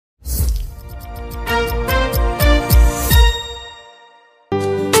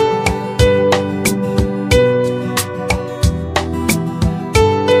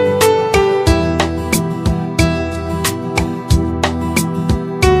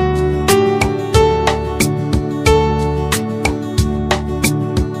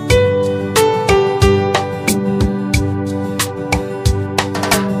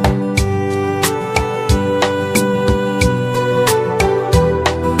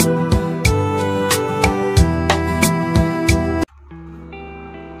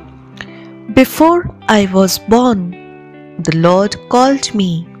Before I was born, the Lord called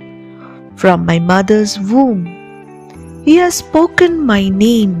me. From my mother's womb, He has spoken my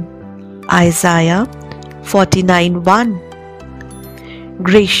name. Isaiah 49:1.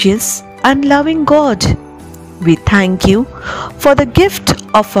 Gracious and loving God, we thank you for the gift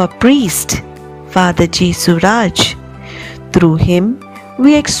of our priest, Father Jesu. Through him,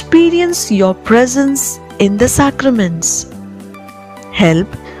 we experience your presence in the sacraments.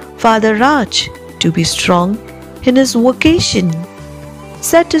 Help Father Raj to be strong in his vocation.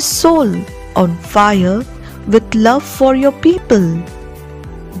 Set his soul on fire with love for your people.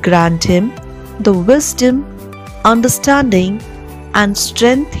 Grant him the wisdom, understanding, and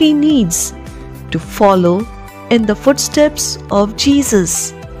strength he needs to follow in the footsteps of Jesus.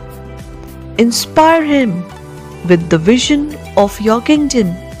 Inspire him with the vision of your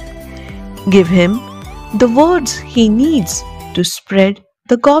kingdom. Give him the words he needs to spread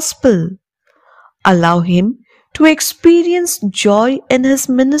the gospel. Allow him to experience joy in his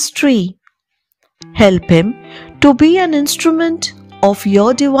ministry. Help him to be an instrument of your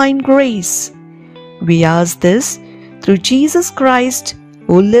divine grace. We ask this through Jesus Christ,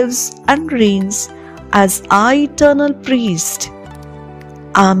 who lives and reigns as our eternal priest.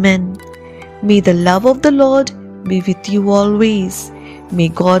 Amen. May the love of the Lord be with you always. May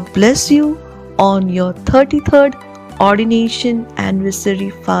God bless you on your 33rd ordination anniversary,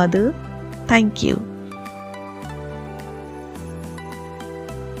 Father. Thank you.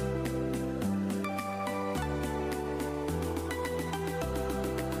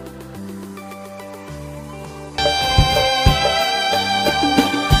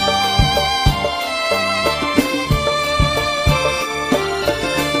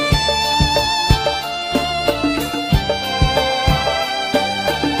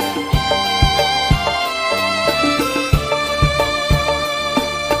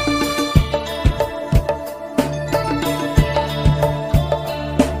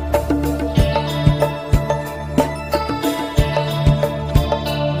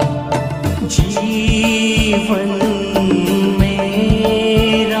 जीवन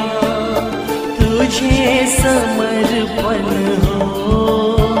मेरा तुझे समर्पण हो,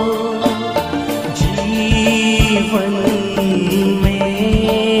 जीवन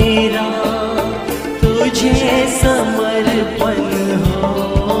मेरा तुझे समर्पण हो।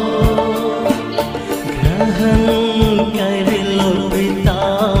 ग्रहण कर लो पिता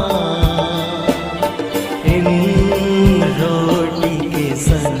इन रोटी के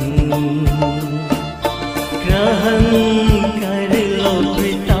संग, ग्रहण कर लो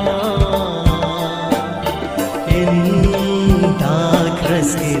पिता इन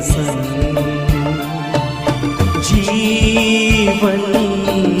दाखरस के संग। जीवन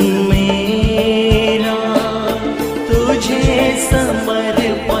मेरा तुझे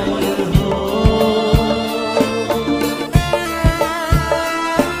समर्पण हो।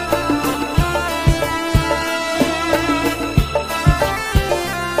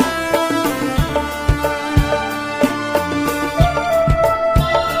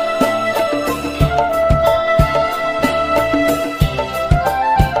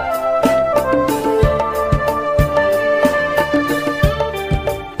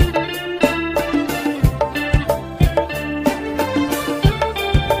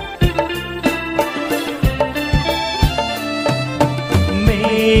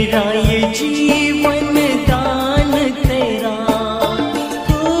 मेरा ये जीवन दान तेरा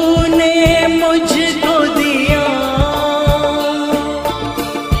तूने मुझको दिया,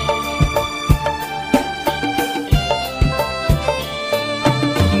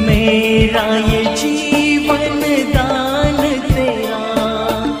 मेरा ये जीवन दान तेरा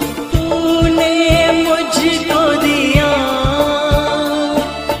तूने मुझको दिया।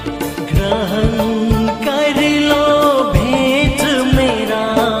 ग्रहण कर लो भेंट मेरा,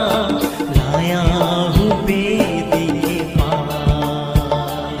 लाया हूँ बेदी के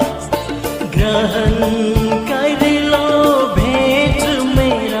पास। ग्रहण